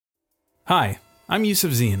Hi, I'm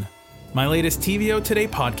Yusuf Zine. My latest TVO Today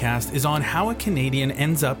podcast is on how a Canadian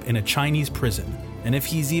ends up in a Chinese prison and if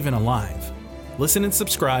he's even alive. Listen and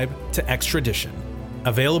subscribe to Extradition.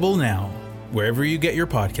 Available now, wherever you get your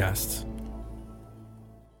podcasts.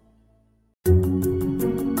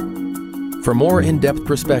 For more in-depth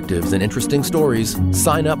perspectives and interesting stories,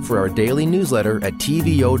 sign up for our daily newsletter at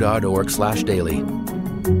tvo.org/daily.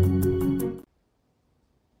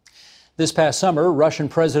 This past summer, Russian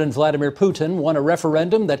President Vladimir Putin won a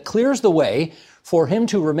referendum that clears the way for him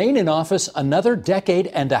to remain in office another decade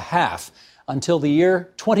and a half, until the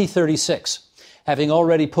year 2036. Having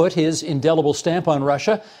already put his indelible stamp on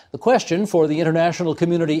Russia, the question for the international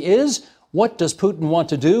community is, what does Putin want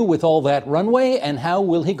to do with all that runway, and how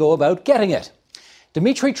will he go about getting it?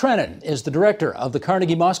 Dmitry Trenin is the director of the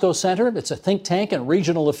Carnegie Moscow Center. It's a think tank and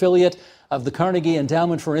regional affiliate of the Carnegie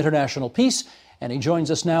Endowment for International Peace, and he joins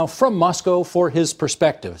us now from Moscow for his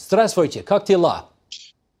perspective. Здравствуйте, как дела?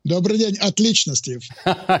 Добрый день, отлично, Steve.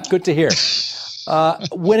 Good to hear.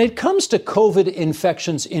 When it comes to COVID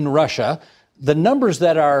infections in Russia, the numbers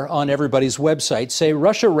that are on everybody's website say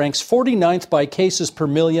Russia ranks 49th by cases per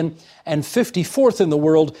million and 54th in the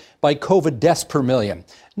world by COVID deaths per million.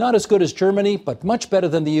 Not as good as Germany, but much better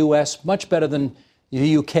than the US, much better than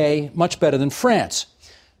the UK, much better than France.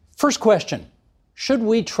 First question, should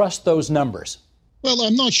we trust those numbers? Well,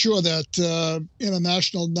 I'm not sure that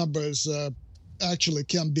international numbers actually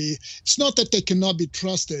can be. It's not that they cannot be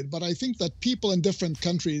trusted, but I think that people in different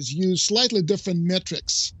countries use slightly different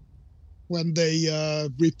metrics when they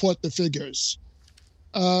report the figures.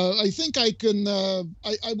 I think I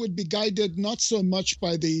would be guided not so much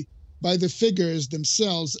by the figures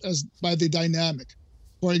themselves as by the dynamic.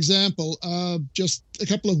 For example, just a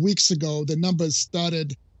couple of weeks ago, the numbers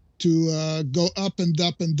started to go up and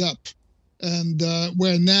up and up. And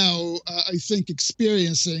we're now, I think,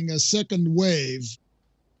 experiencing a second wave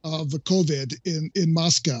of COVID in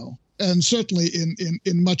Moscow, and certainly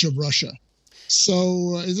in much of Russia.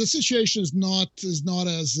 So the situation is not as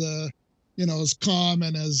as calm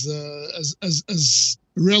and as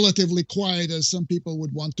relatively quiet as some people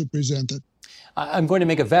would want to present it. I'm going to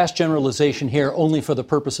make a vast generalization here only for the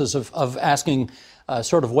purposes of asking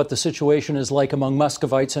sort of what the situation is like among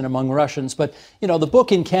Muscovites and among Russians. But, the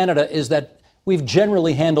book in Canada is that we've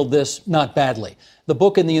generally handled this not badly. The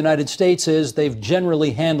book in the United States is they've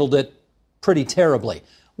generally handled it pretty terribly.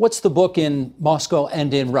 What's the book in Moscow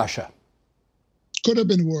and in Russia? Could have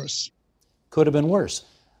been worse. Could have been worse.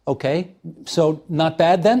 Okay. So not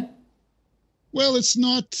bad then? Well, it's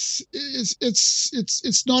not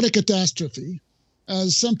not a catastrophe,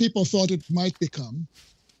 as some people thought it might become,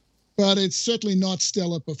 but it's certainly not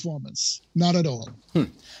stellar performance. Not at all.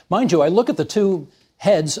 Mind you, I look at the two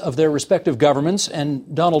heads of their respective governments,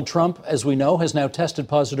 and Donald Trump, as we know, has now tested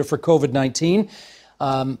positive for COVID-19.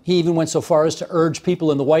 He even went so far as to urge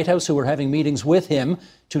people in the White House who were having meetings with him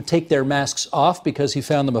to take their masks off because he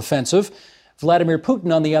found them offensive. Vladimir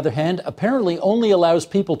Putin, on the other hand, apparently only allows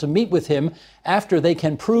people to meet with him after they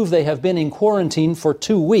can prove they have been in quarantine for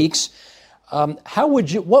 2 weeks.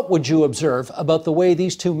 What would you observe about the way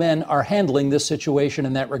these two men are handling this situation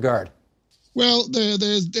in that regard? Well,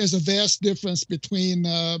 there's a vast difference between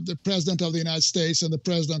the president of the United States and the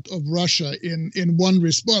president of Russia in one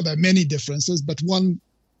respect. Well, there are many differences, but one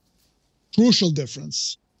crucial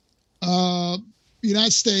difference. The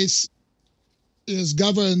United States is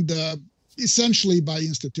governed essentially by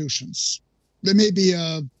institutions. There may be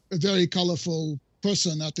a very colorful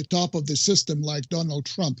person at the top of the system like Donald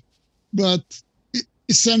Trump, but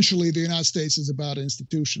essentially the United States is about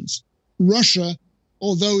institutions. Russia,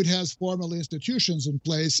 although it has formal institutions in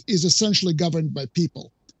place, is essentially governed by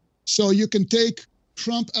people. So you can take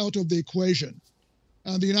Trump out of the equation,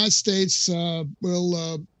 and the United States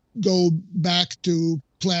will go back to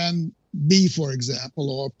Plan B, for example,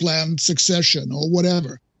 or Plan Succession, or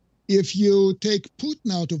whatever. If you take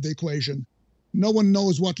Putin out of the equation, no one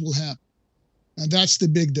knows what will happen. And that's the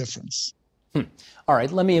big difference. All right.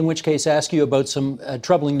 Let me, in which case, ask you about some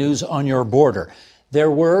troubling news on your border. There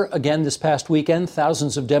were, again, this past weekend,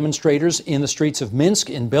 thousands of demonstrators in the streets of Minsk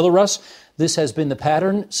in Belarus. This has been the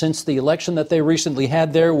pattern since the election that they recently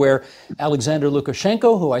had there, where Alexander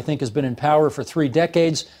Lukashenko, who I think has been in power for 3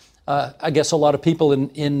 decades, I guess a lot of people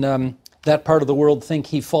in that part of the world think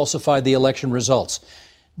he falsified the election results.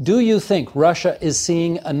 Do you think Russia is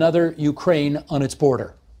seeing another Ukraine on its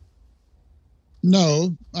border?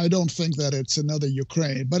 No, I don't think that it's another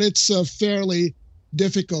Ukraine, but it's a fairly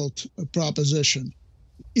difficult proposition.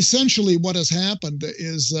 Essentially, what has happened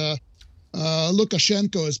is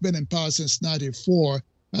Lukashenko has been in power since '94,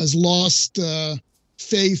 has lost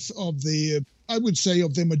faith of the I would say,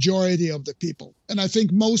 of the majority of the people. And I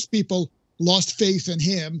think most people lost faith in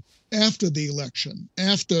him after the election,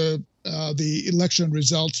 after the election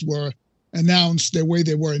results were announced the way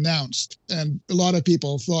they were announced. And a lot of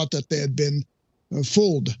people thought that they had been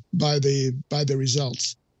fooled by the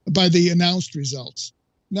results, by the announced results.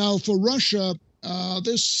 Now, for Russia,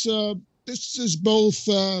 this is both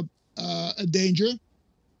a danger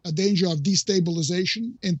of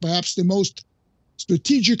destabilization in perhaps the most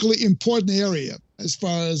strategically important area as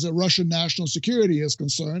far as Russian national security is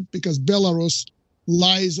concerned, because Belarus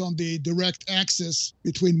lies on the direct axis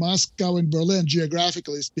between Moscow and Berlin,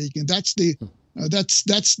 geographically speaking. That's the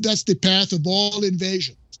path of all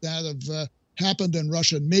invasions that have happened in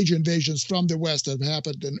Russia. Major invasions from the West have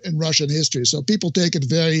happened in Russian history. So people take it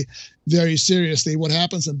very, very seriously what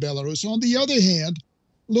happens in Belarus. On the other hand,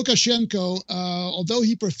 Lukashenko, although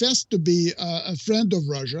he professed to be a friend of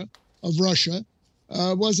Russia,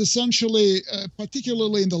 was essentially,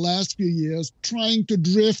 particularly in the last few years, trying to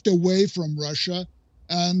drift away from Russia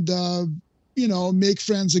and, make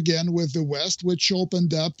friends again with the West, which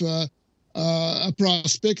opened up a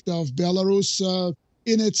prospect of Belarus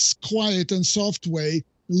in its quiet and soft way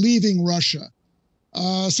leaving Russia.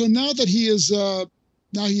 So now that he is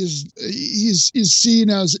seen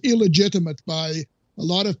as illegitimate by a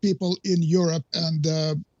lot of people in Europe and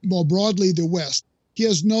more broadly the West, he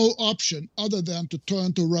has no option other than to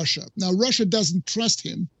turn to Russia. Now, Russia doesn't trust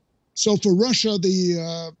him. So for Russia,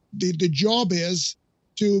 the job is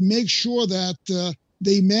to make sure that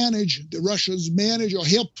the Russians manage or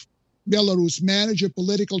help Belarus manage a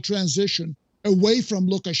political transition away from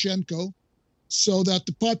Lukashenko so that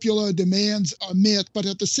the popular demands are met, but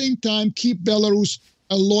at the same time keep Belarus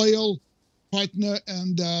a loyal partner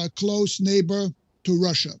and close neighbor to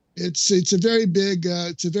Russia. It's a very big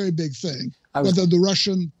thing. Whether the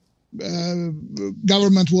Russian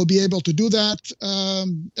government will be able to do that,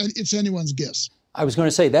 it's anyone's guess. I was going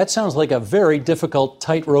to say, that sounds like a very difficult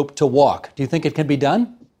tightrope to walk. Do you think it can be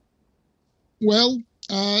done? Well,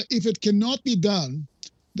 if it cannot be done,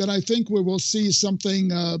 then I think we will see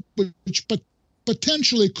something which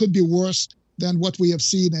potentially could be worse than what we have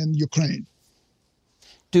seen in Ukraine.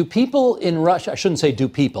 Do people in Russia, I shouldn't say do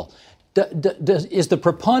people, is the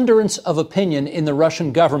preponderance of opinion in the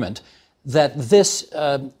Russian government that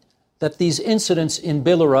that these incidents in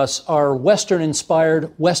Belarus are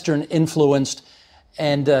Western-inspired, Western-influenced,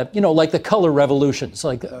 and like the color revolutions,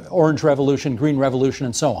 like Orange Revolution, Green Revolution,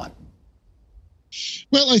 and so on?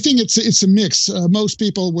 Well, I think it's a mix. Most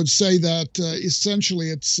people would say that essentially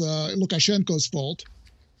it's Lukashenko's fault.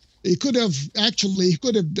 He could have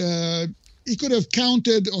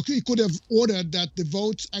counted, or he could have ordered that the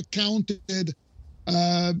votes are counted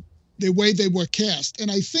the way they were cast. And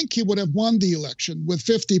I think he would have won the election with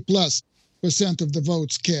 50+% of the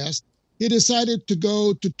votes cast. He decided to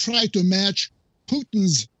try to match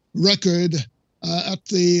Putin's record at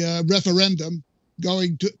the referendum,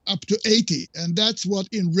 going up to 80. And that's what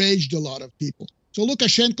enraged a lot of people. So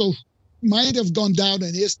Lukashenko might have gone down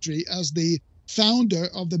in history as the founder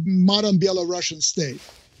of the modern Belarusian state.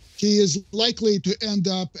 He is likely to end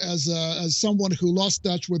up as someone who lost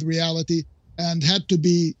touch with reality and had to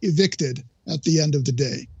be evicted at the end of the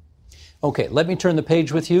day. Okay, let me turn the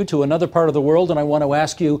page with you to another part of the world, and I want to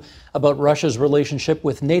ask you about Russia's relationship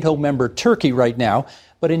with NATO member Turkey right now.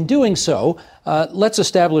 But in doing so, let's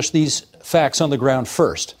establish these facts on the ground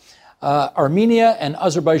first. Armenia and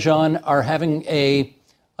Azerbaijan are having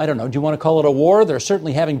I don't know, do you want to call it a war? They're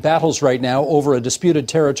certainly having battles right now over a disputed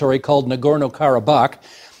territory called Nagorno-Karabakh.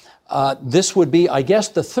 This would be, I guess,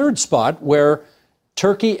 the third spot where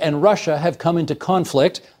Turkey and Russia have come into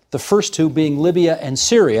conflict, the first two being Libya and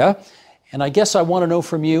Syria. And I guess I want to know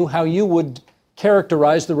from you how you would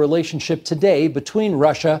characterize the relationship today between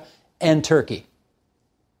Russia and Turkey.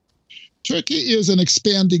 Turkey is an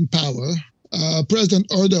expanding power. President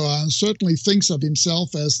Erdogan certainly thinks of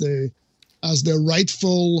himself as the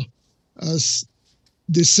rightful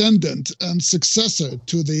descendant and successor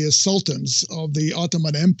to the sultans of the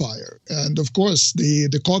Ottoman Empire. And of course, the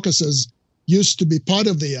Caucasus used to be part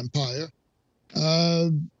of the empire.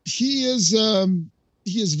 He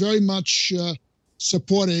is very much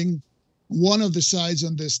supporting one of the sides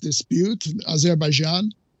in this dispute,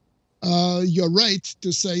 Azerbaijan. You're right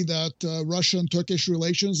to say that Russian-Turkish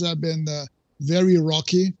relations have been very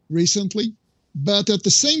rocky recently. But at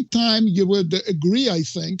the same time, you would agree, I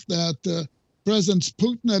think, that Presidents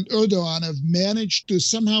Putin and Erdogan have managed to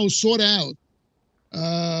somehow sort out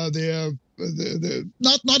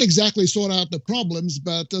not exactly sort out the problems,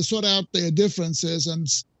 but sort out their differences, and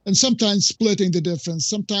sometimes splitting the difference,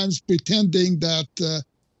 sometimes pretending that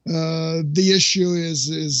the issue is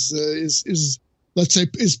let's say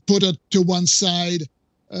is put to one side,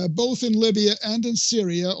 both in Libya and in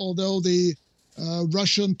Syria. Although the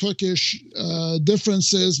Russian-Turkish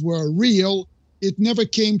differences were real, it never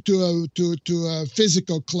came to a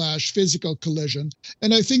physical clash, physical collision.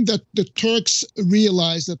 And I think that the Turks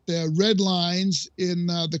realized that there are red lines in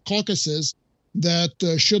the Caucasus that,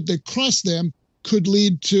 should they cross them, could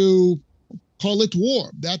lead to, call it war.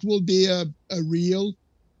 That will be a real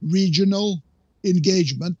regional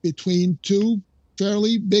engagement between two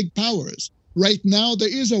fairly big powers. Right now, there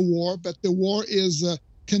is a war, but the war is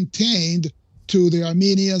contained to the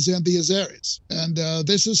Armenians and the Azeris. And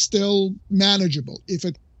this is still manageable. If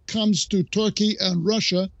it comes to Turkey and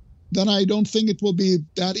Russia, then I don't think it will be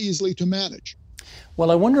that easily to manage. Well,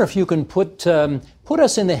 I wonder if you can put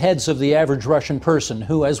us in the heads of the average Russian person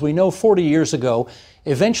who, as we know, 40 years ago,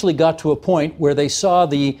 eventually got to a point where they saw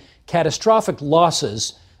the catastrophic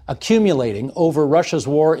losses accumulating over Russia's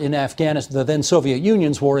war in Afghanistan, the then Soviet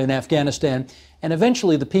Union's war in Afghanistan, and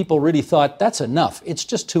eventually the people really thought, that's enough. It's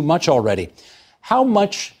just too much already. How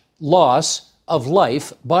much loss of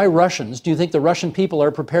life by Russians do you think the Russian people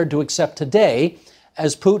are prepared to accept today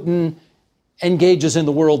as Putin engages in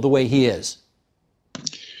the world the way he is?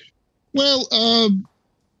 Well,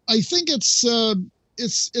 I think it's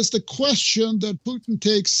the question that Putin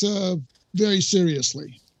takes very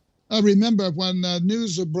seriously. I remember when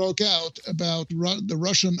news broke out about the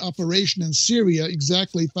Russian operation in Syria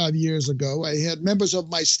exactly 5 years ago, I had members of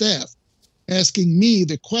my staff asking me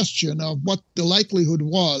the question of what the likelihood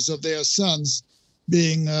was of their sons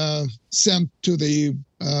being sent to the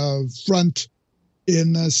front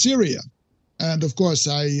in Syria. And of course,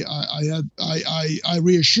 I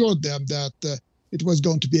reassured them that it was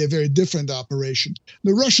going to be a very different operation.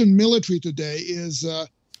 The Russian military today is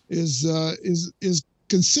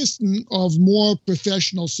consistent of more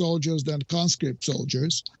professional soldiers than conscript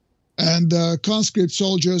soldiers, and conscript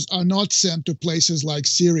soldiers are not sent to places like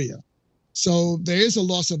Syria. So there is a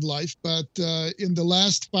loss of life, but in the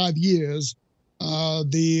last 5 years,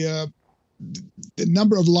 the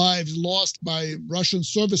number of lives lost by Russian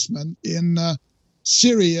servicemen in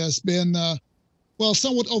Syria has been,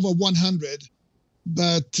 somewhat over 100,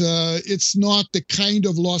 but it's not the kind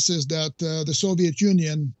of losses that the Soviet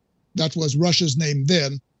Union, that was Russia's name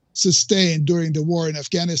then, sustained during the war in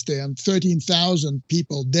Afghanistan. 13,000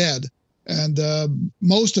 people dead, and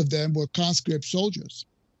most of them were conscript soldiers.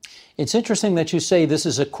 It's interesting that you say this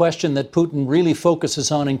is a question that Putin really focuses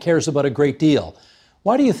on and cares about a great deal.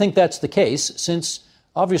 Why do you think that's the case, since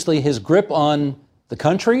obviously his grip on the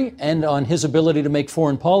country and on his ability to make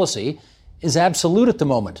foreign policy is absolute at the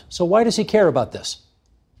moment? So why does he care about this?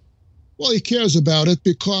 Well, he cares about it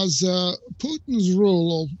because Putin's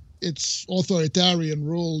rule, it's authoritarian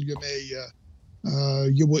rule.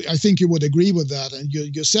 I think you would agree with that, and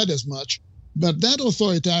you said as much. But that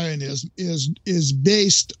authoritarianism is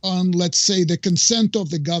based on, let's say, the consent of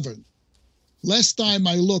the governed. Last time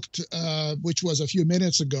I looked, which was a few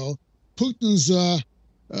minutes ago, Putin's,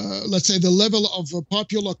 let's say, the level of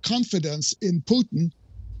popular confidence in Putin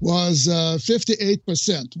was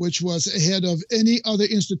 58%, which was ahead of any other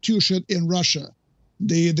institution in Russia.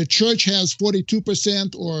 The church has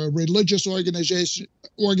 42%, or religious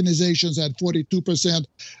organizations had 42%,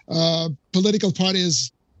 political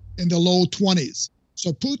parties in the low 20s.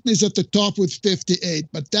 So Putin is at the top with 58,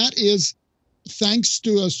 but that is thanks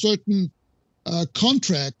to a certain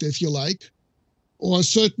contract, if you like, or a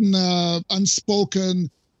certain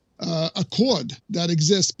unspoken accord that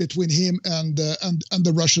exists between him and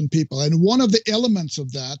the Russian people. And one of the elements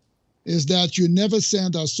of that is that you never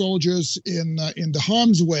send our soldiers in the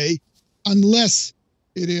harm's way unless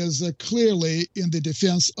it is clearly in the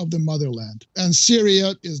defense of the motherland. And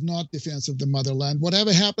Syria is not defense of the motherland.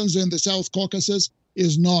 Whatever happens in the South Caucasus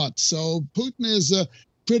is not. So Putin is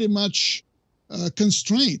pretty much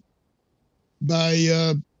constrained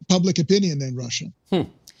by public opinion in Russia.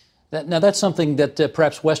 Now, that's something that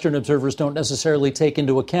perhaps Western observers don't necessarily take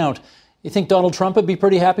into account. You think Donald Trump would be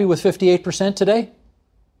pretty happy with 58% today?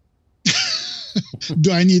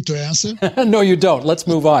 Do I need to answer? No, you don't. Let's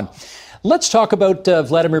move on. Let's talk about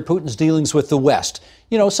Vladimir Putin's dealings with the West.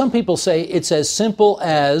 You know, some people say it's as simple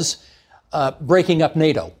as breaking up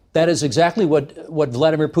NATO. That is exactly what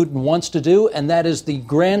Vladimir Putin wants to do, and that is the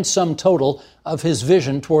grand sum total of his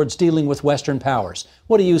vision towards dealing with Western powers.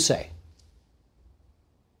 What do you say?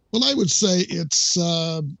 Well, I would say it's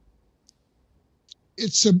a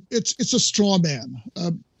straw man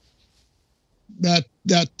that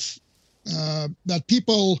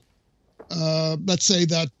people, let's say,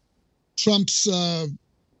 that Trump's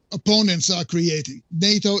opponents are creating.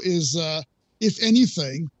 NATO is if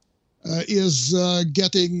anything, is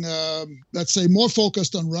getting, let's say, more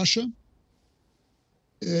focused on Russia.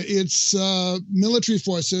 Its military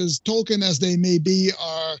forces, token as they may be,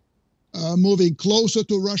 are moving closer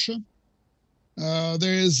to Russia.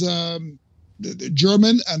 There is the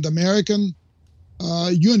German and American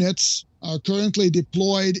units are currently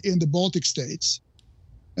deployed in the Baltic states.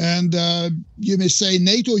 And you may say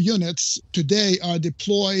NATO units today are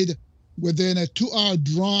deployed within a 2-hour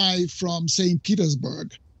drive from St.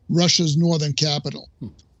 Petersburg, Russia's northern capital.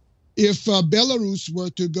 If Belarus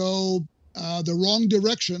were to go the wrong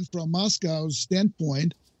direction from Moscow's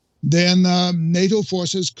standpoint, then NATO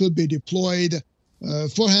forces could be deployed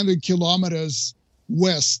 400 kilometers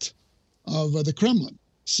west of the Kremlin.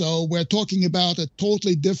 So we're talking about a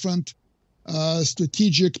totally different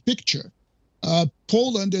strategic picture.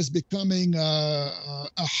 Poland is becoming a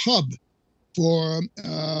hub for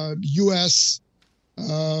U.S.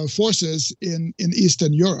 Forces in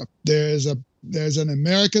Eastern Europe. There's an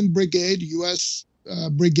American brigade, U.S.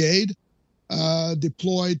 brigade, being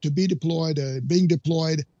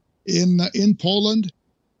deployed in Poland.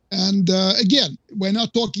 And again, we're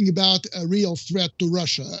not talking about a real threat to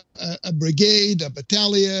Russia. A brigade, a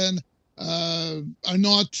battalion are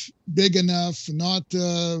not big enough, not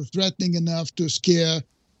threatening enough to scare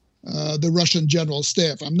the Russian general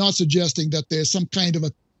staff. I'm not suggesting that there's some kind of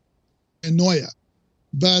a paranoia.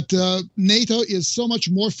 But NATO is so much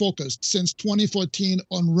more focused since 2014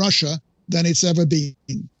 on Russia than it's ever been.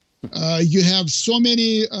 You have so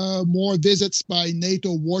many more visits by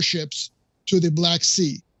NATO warships to the Black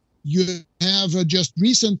Sea. You have just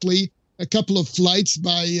recently a couple of flights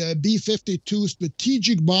by B-52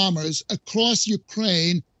 strategic bombers across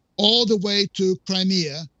Ukraine all the way to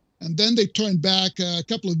Crimea. And then they turned back a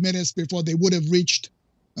couple of minutes before they would have reached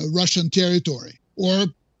Russian territory. Or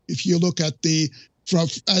if you look at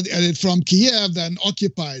it from Kiev, then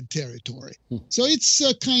occupied territory. So it's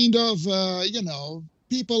a kind of,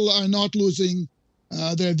 people are not losing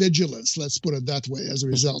their vigilance, let's put it that way, as a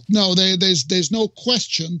result. No, there's no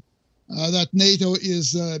question that NATO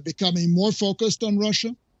is becoming more focused on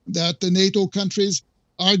Russia, that the NATO countries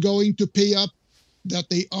are going to pay up, that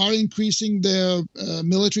they are increasing their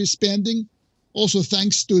military spending, also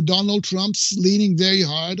thanks to Donald Trump's leaning very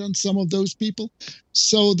hard on some of those people.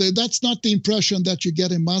 So that's not the impression that you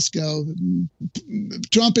get in Moscow.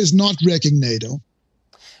 Trump is not wrecking NATO.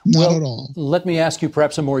 Not at all. Let me ask you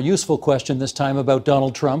perhaps a more useful question this time about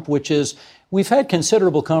Donald Trump, which is, we've had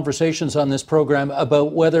considerable conversations on this program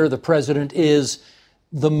about whether the president is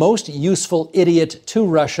the most useful idiot to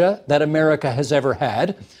Russia that America has ever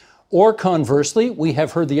had. Or conversely, we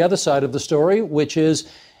have heard the other side of the story, which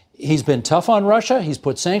is he's been tough on Russia. He's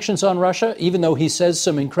put sanctions on Russia, even though he says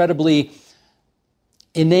some incredibly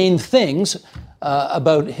inane things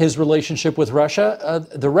about his relationship with Russia.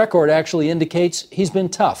 The record actually indicates he's been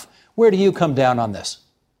tough. Where do you come down on this?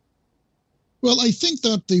 Well, I think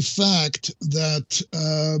that the fact that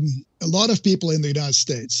a lot of people in the United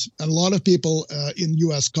States and a lot of people in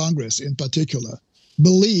U.S. Congress in particular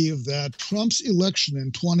believe that Trump's election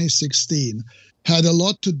in 2016 had a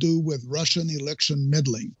lot to do with Russian election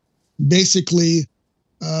meddling, basically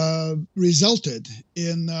resulted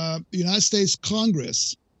in the United States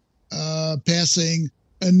Congress passing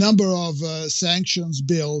a number of sanctions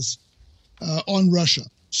bills on Russia.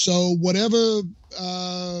 So whatever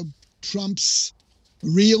Trump's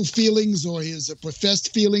real feelings or his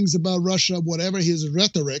professed feelings about Russia, whatever his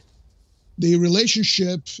rhetoric, the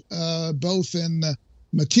relationship both in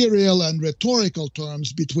material and rhetorical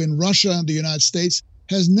terms between Russia and the United States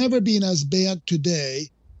has never been as bad today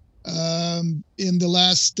in the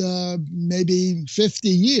last maybe 50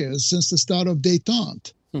 years since the start of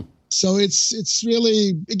détente. So it's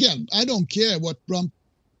really, again, I don't care what Trump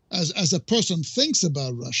as a person thinks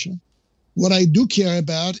about Russia. What I do care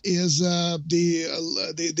about is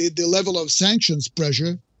the level of sanctions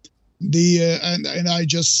pressure. And I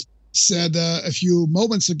just said a few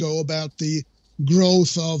moments ago about the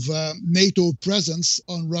growth of NATO presence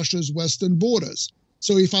on Russia's western borders.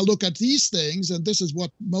 So if I look at these things, and this is what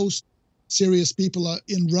most serious people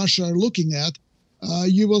in Russia are looking at,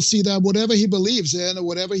 you will see that whatever he believes in, or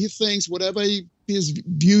whatever he thinks, whatever his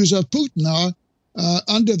views of Putin are,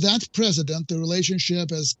 under that president, the relationship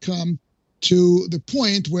has come to the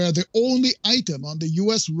point where the only item on the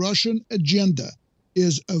U.S.-Russian agenda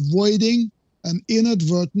is avoiding an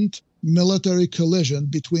inadvertent military collision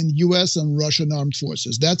between U.S. and Russian armed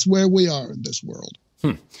forces. That's where we are in this world.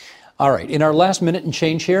 All right. In our last minute and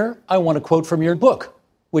change here, I want to quote from your book,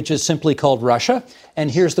 which is simply called Russia. And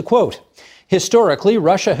here's the quote. Historically,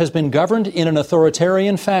 Russia has been governed in an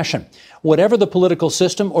authoritarian fashion, whatever the political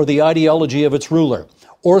system or the ideology of its ruler.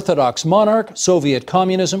 Orthodox monarch, Soviet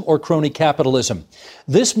communism, or crony capitalism.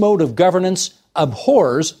 This mode of governance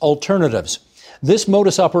abhors alternatives. This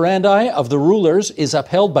modus operandi of the rulers is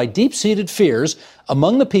upheld by deep-seated fears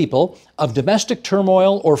among the people of domestic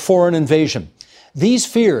turmoil or foreign invasion. These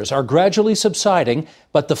fears are gradually subsiding,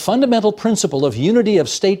 but the fundamental principle of unity of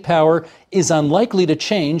state power is unlikely to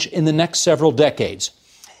change in the next several decades.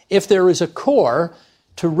 If there is a core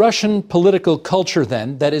to Russian political culture,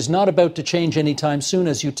 then, that is not about to change anytime soon,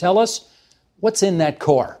 as you tell us, what's in that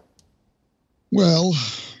core? Well,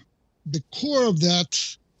 the core of that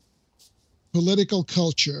political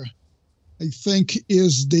culture, I think,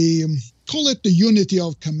 is call it the unity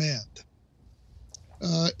of command.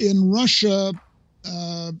 In Russia,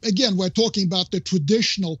 again, we're talking about the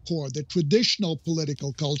traditional core, the traditional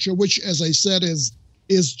political culture, which, as I said,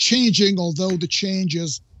 is changing, although the change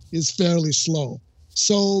is fairly slow.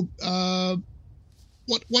 So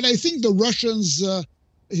what I think the Russians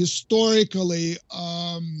historically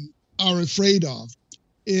are afraid of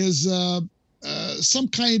is some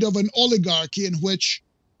kind of an oligarchy in which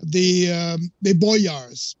the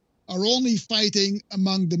boyars are only fighting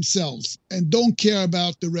among themselves and don't care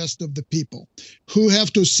about the rest of the people, who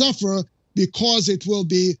have to suffer because it will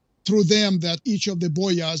be through them that each of the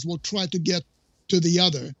boyars will try to get to the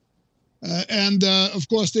other. And of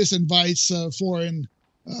course, this invites foreign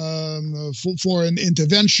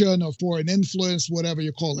intervention or foreign influence, whatever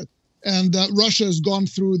you call it. And Russia has gone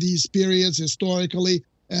through these periods historically,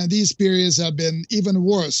 and these periods have been even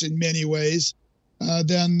worse in many ways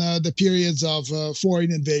than the periods of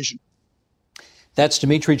foreign invasion. That's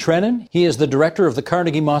Dmitry Trenin. He is the director of the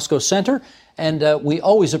Carnegie Moscow Center, and we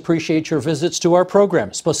always appreciate your visits to our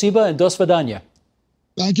program. Spasiba and do svidaniya.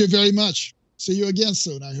 Thank you very much. See you again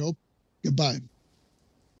soon, I hope. Goodbye.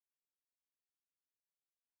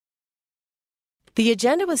 The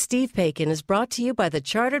Agenda with Steve Paikin is brought to you by the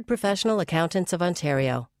Chartered Professional Accountants of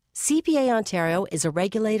Ontario. CPA Ontario is a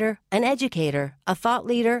regulator, an educator, a thought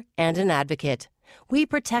leader, and an advocate. We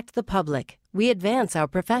protect the public. We advance our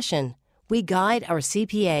profession. We guide our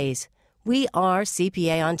CPAs. We are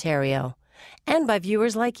CPA Ontario. And by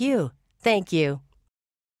viewers like you. Thank you.